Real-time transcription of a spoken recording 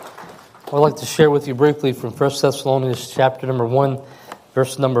I'd like to share with you briefly from 1 Thessalonians chapter number 1,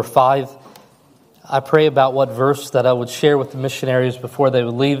 verse number 5. I pray about what verse that I would share with the missionaries before they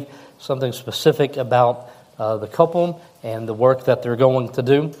would leave, something specific about the couple and the work that they're going to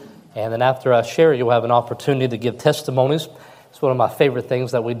do. And then after I share, you'll have an opportunity to give testimonies. It's one of my favorite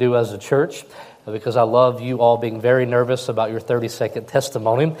things that we do as a church, because I love you all being very nervous about your 30-second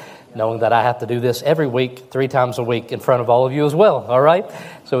testimony, knowing that I have to do this every week, 3 times a week in front of all of you as well, all right?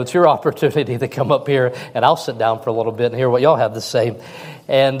 So it's your opportunity to come up here, and I'll sit down for a little bit and hear what y'all have to say.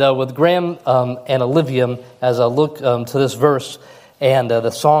 And with Graham and Olivia, as I look to this verse, and the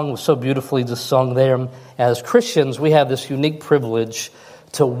song was so beautifully just sung there, as Christians, we have this unique privilege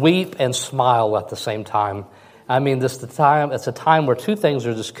to weep and smile at the same time. I mean, it's a time where two things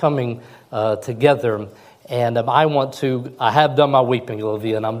are just coming together. And I have done my weeping,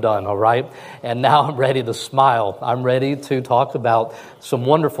 Olivia, and I'm done, all right? And now I'm ready to smile. I'm ready to talk about some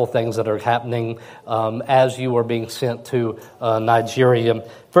wonderful things that are happening as you are being sent to Nigeria.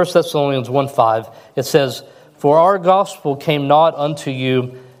 1 Thessalonians 1:5, it says, "For our gospel came not unto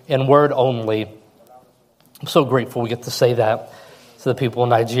you in word only." I'm so grateful we get to say that to the people in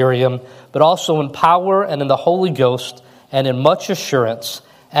Nigeria, "but also in power and in the Holy Ghost and in much assurance,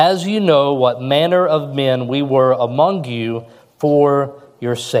 as you know what manner of men we were among you for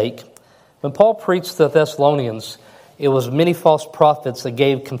your sake." When Paul preached to the Thessalonians, it was many false prophets that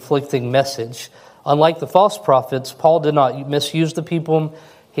gave conflicting message. Unlike the false prophets, Paul did not misuse the people.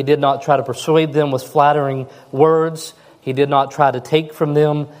 He did not try to persuade them with flattering words. He did not try to take from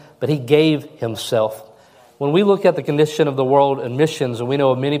them, but he gave himself. When we look at the condition of the world and missions, and we know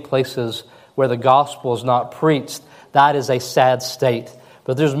of many places where the gospel is not preached, that is a sad state.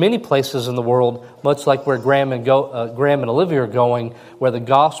 But there's many places in the world, much like where Graham and Olivia are going, where the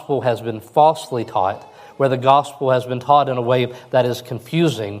gospel has been falsely taught, where the gospel has been taught in a way that is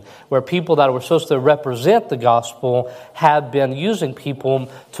confusing, where people that were supposed to represent the gospel have been using people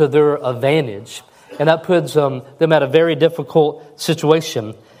to their advantage. And that puts them at a very difficult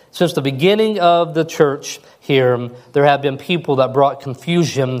situation. Since the beginning of the church here, there have been people that brought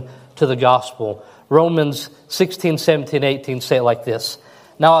confusion to the gospel. Romans 16, 17, 18 say it like this: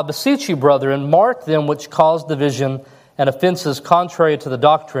 "Now I beseech you, brethren, mark them which cause division and offenses contrary to the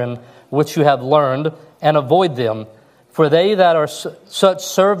doctrine which you have learned, and avoid them. For they that are such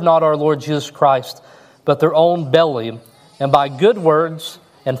serve not our Lord Jesus Christ, but their own belly, and by good words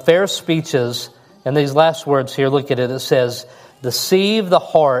and fair speeches," and these last words here, look at it, it says, "deceive the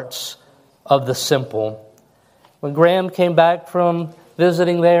hearts of the simple." When Graham came back from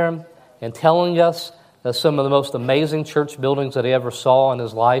visiting there and telling us that some of the most amazing church buildings that he ever saw in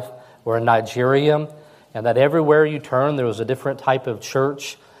his life were in Nigeria, and that everywhere you turn there was a different type of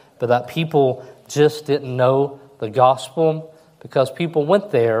church, but that people just didn't know the gospel because people went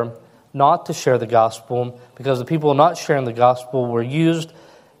there not to share the gospel, because the people not sharing the gospel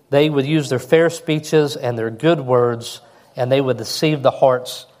they would use their fair speeches and their good words, and they would deceive the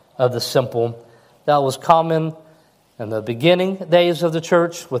hearts of the simple. That was common in the beginning days of the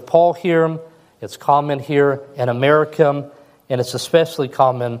church with Paul here. It's common here in America, and it's especially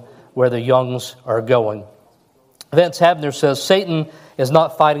common where the youngs are going. Vance Havner says, "Satan is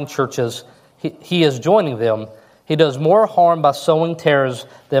not fighting churches. He is joining them. He does more harm by sowing tares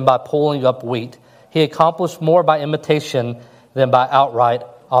than by pulling up wheat. He accomplished more by imitation than by outright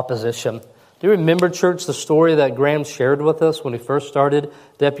opposition." Do you remember, church, the story that Graham shared with us when he first started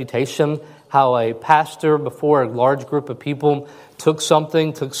Deputation? How a pastor before a large group of people took some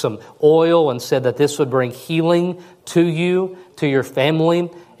oil and said that this would bring healing to you, to your family.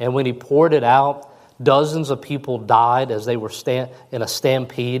 And when he poured it out, dozens of people died as they were in a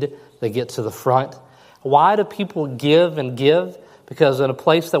stampede. They get to the front. Why do people give and give? Because in a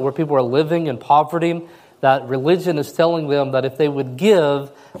place where people are living in poverty, that religion is telling them that if they would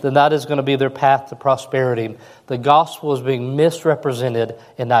give, then that is going to be their path to prosperity. The gospel is being misrepresented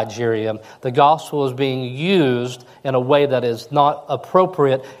in Nigeria. The gospel is being used in a way that is not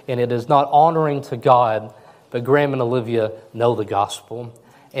appropriate, and it is not honoring to God. But Graham and Olivia know the gospel,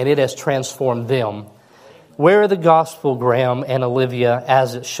 and it has transformed them. Wear the gospel, Graham and Olivia,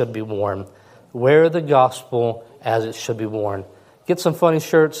 as it should be worn. Wear the gospel as it should be worn. Get some funny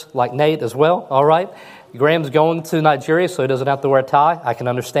shirts like Nate as well, all right? Graham's going to Nigeria, so he doesn't have to wear a tie. I can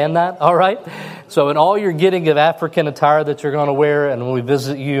understand that, all right? So in all you're getting of African attire that you're going to wear, and when we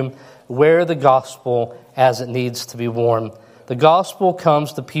visit you, wear the gospel as it needs to be worn. The gospel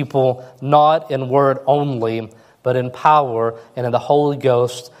comes to people not in word only, but in power and in the Holy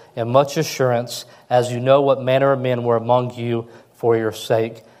Ghost and much assurance, as you know what manner of men were among you for your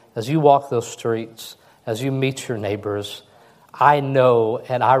sake. As you walk those streets, as you meet your neighbors, I know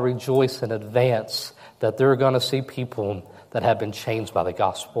and I rejoice in advance that they're going to see people that have been changed by the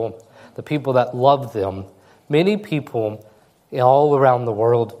gospel, the people that love them. Many people all around the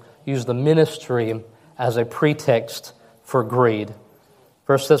world use the ministry as a pretext for greed.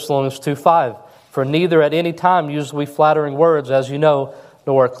 1 Thessalonians 2:5, for neither at any time use we flattering words, as you know,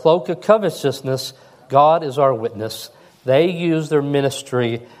 nor a cloak of covetousness. God is our witness. They use their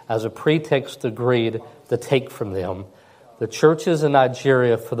ministry as a pretext to greed to take from them. The churches in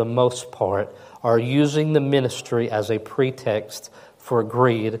Nigeria, for the most part, are using the ministry as a pretext for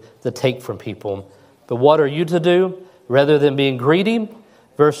greed to take from people. But what are you to do? Rather than being greedy,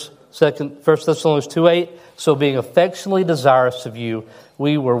 1 Thessalonians 2:8, so being affectionately desirous of you,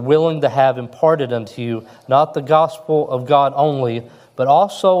 we were willing to have imparted unto you not the gospel of God only, but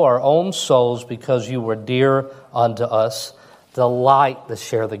also our own souls, because you were dear unto us. Delight to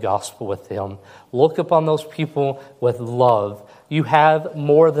share the gospel with them. Look upon those people with love. You have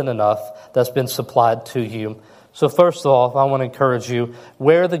more than enough that's been supplied to you. So first of all, I want to encourage you,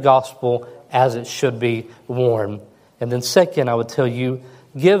 wear the gospel as it should be worn. And then second, I would tell you,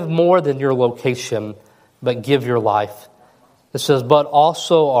 give more than your location, but give your life. It says, but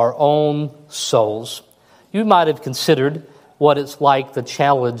also our own souls. You might have considered what it's like, the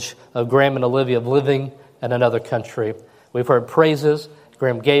challenge of Graham and Olivia of living in another country. We've heard praises.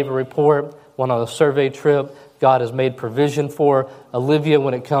 Graham gave a report, went on a survey trip. God has made provision for Olivia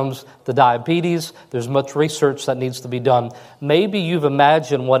when it comes to diabetes. There's much research that needs to be done. Maybe you've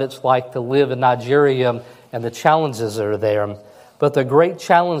imagined what it's like to live in Nigeria and the challenges that are there. But the great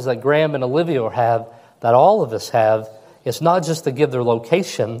challenge that Graham and Olivia have, that all of us have, is not just to give their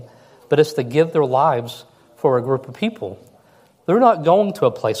location, but it's to give their lives for a group of people. They're not going to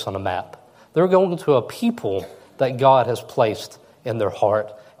a place on a map. They're going to a people that God has placed in their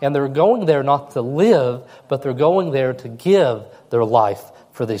heart. And they're going there not to live, but they're going there to give their life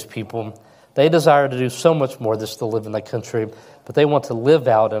for these people. They desire to do so much more than just to live in that country, but they want to live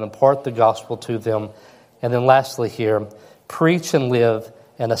out and impart the gospel to them. And then lastly here, preach and live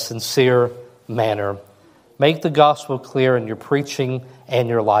in a sincere manner. Make the gospel clear in your preaching and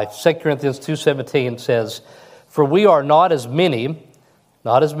your life. 2 Corinthians 2:17 says, for we are not as many,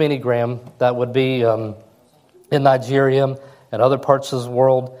 Graham, that would be in Nigeria and other parts of the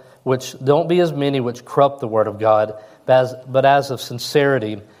world, which don't be as many which corrupt the word of God, but as of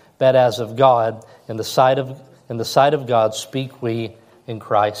sincerity, but as of God, in the sight of God speak we in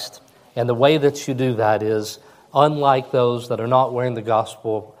Christ. And the way that you do that is, unlike those that are not wearing the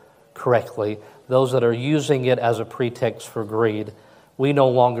gospel correctly, those that are using it as a pretext for greed, we no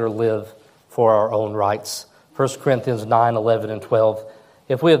longer live for our own rights. 1 Corinthians 9:11 and 12.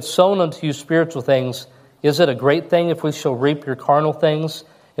 If we have sown unto you spiritual things, is it a great thing if we shall reap your carnal things?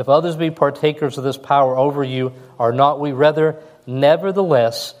 If others be partakers of this power over you, are not we rather?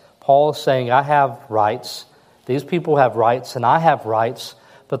 Nevertheless, Paul is saying, I have rights. These people have rights, and I have rights.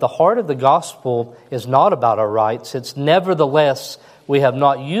 But the heart of the gospel is not about our rights. It's nevertheless, we have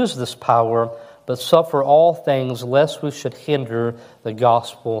not used this power, but suffer all things, lest we should hinder the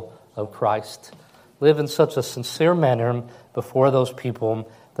gospel of Christ. Live in such a sincere manner before those people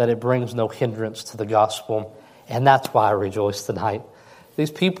that it brings no hindrance to the gospel. And that's why I rejoice tonight. These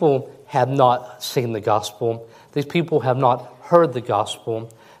people have not seen the gospel. These people have not heard the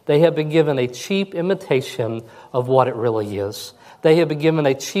gospel. They have been given a cheap imitation of what it really is. They have been given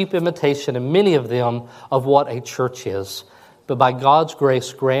a cheap imitation, and many of them, of what a church is. But by God's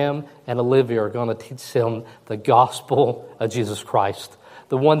grace, Graham and Olivia are going to teach them the gospel of Jesus Christ,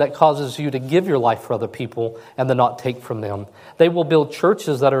 the one that causes you to give your life for other people and to not take from them. They will build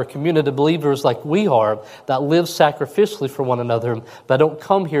churches that are a community of believers like we are, that live sacrificially for one another, but don't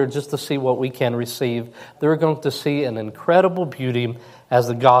come here just to see what we can receive. They're going to see an incredible beauty as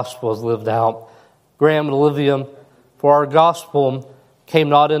the gospel is lived out. Graham and Olivia, for our gospel came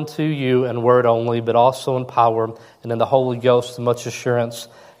not unto you in word only, but also in power and in the Holy Ghost with much assurance,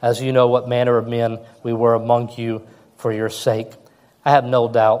 as you know what manner of men we were among you for your sake. I have no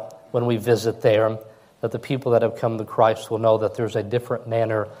doubt when we visit there that the people that have come to Christ will know that there's a different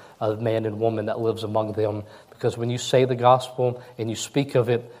manner of man and woman that lives among them. Because when you say the gospel and you speak of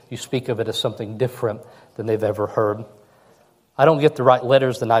it as something different than they've ever heard. I don't get to write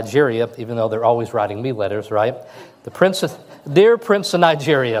letters to Nigeria, even though they're always writing me letters, right? Dear Prince of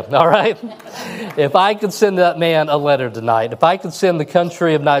Nigeria, all right? If I could send that man a letter tonight, if I could send the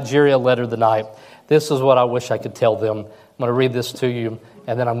country of Nigeria a letter tonight, this is what I wish I could tell them. I'm going to read this to you,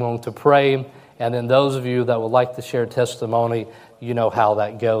 and then I'm going to pray. And then those of you that would like to share testimony, you know how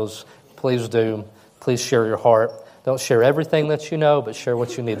that goes. Please do. Please share your heart. Don't share everything that you know, but share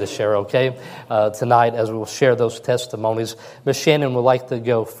what you need to share, okay? Tonight, as we'll share those testimonies, Miss Shannon would like to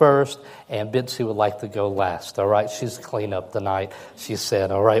go first, and Bitsy would like to go last, all right? She's clean up tonight, she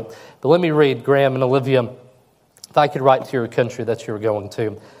said, all right? But let me read, Graham and Olivia, if I could write to your country that you were going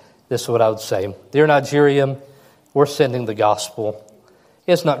to, this is what I would say. Dear Nigeria, we're sending the gospel.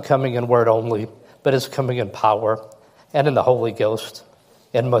 It's not coming in word only, but it's coming in power and in the Holy Ghost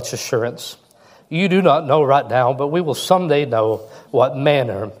and much assurance. You do not know right now, but we will someday know what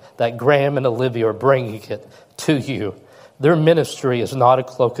manner that Graham and Olivia are bringing it to you. Their ministry is not a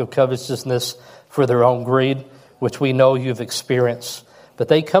cloak of covetousness for their own greed, which we know you've experienced, but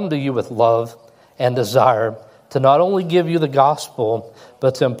they come to you with love and desire to not only give you the gospel,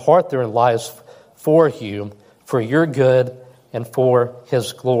 but to impart their lives for you, for your good and for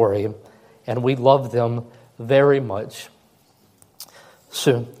his glory. And we love them very much.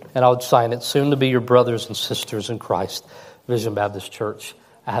 Soon, and I would sign it, soon to be your brothers and sisters in Christ, Vision Baptist Church.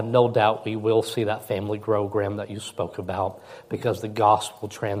 I have no doubt we will see that family grow, Graham, that you spoke about, because the gospel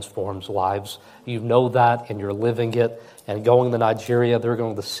transforms lives. You know that, and you're living it. And going to Nigeria, they're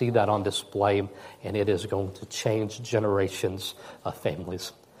going to see that on display, and it is going to change generations of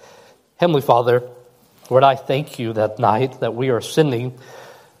families. Heavenly Father, Lord, I thank you that night that we are sending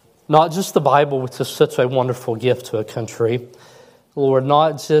not just the Bible, which is such a wonderful gift to a country, Lord,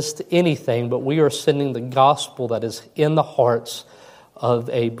 not just anything, but we are sending the gospel that is in the hearts of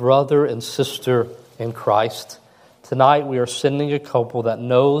a brother and sister in Christ. Tonight we are sending a couple that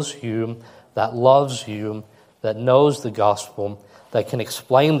knows you, that loves you, that knows the gospel, that can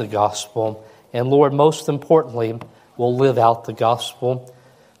explain the gospel, and Lord, most importantly, will live out the gospel.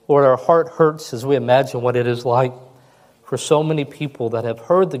 Lord, our heart hurts as we imagine what it is like for so many people that have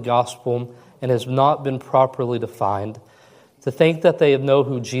heard the gospel and has not been properly defined. To think that they know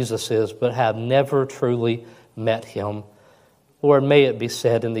who Jesus is, but have never truly met him. Lord, may it be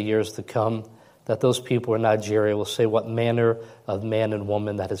said in the years to come that those people in Nigeria will say, what manner of man and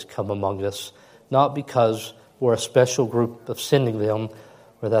woman that has come among us. Not because we're a special group of sending them,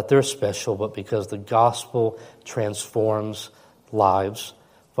 or that they're special, but because the gospel transforms lives.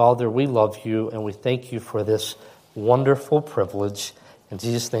 Father, we love you, and we thank you for this wonderful privilege. In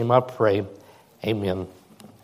Jesus' name I pray, amen.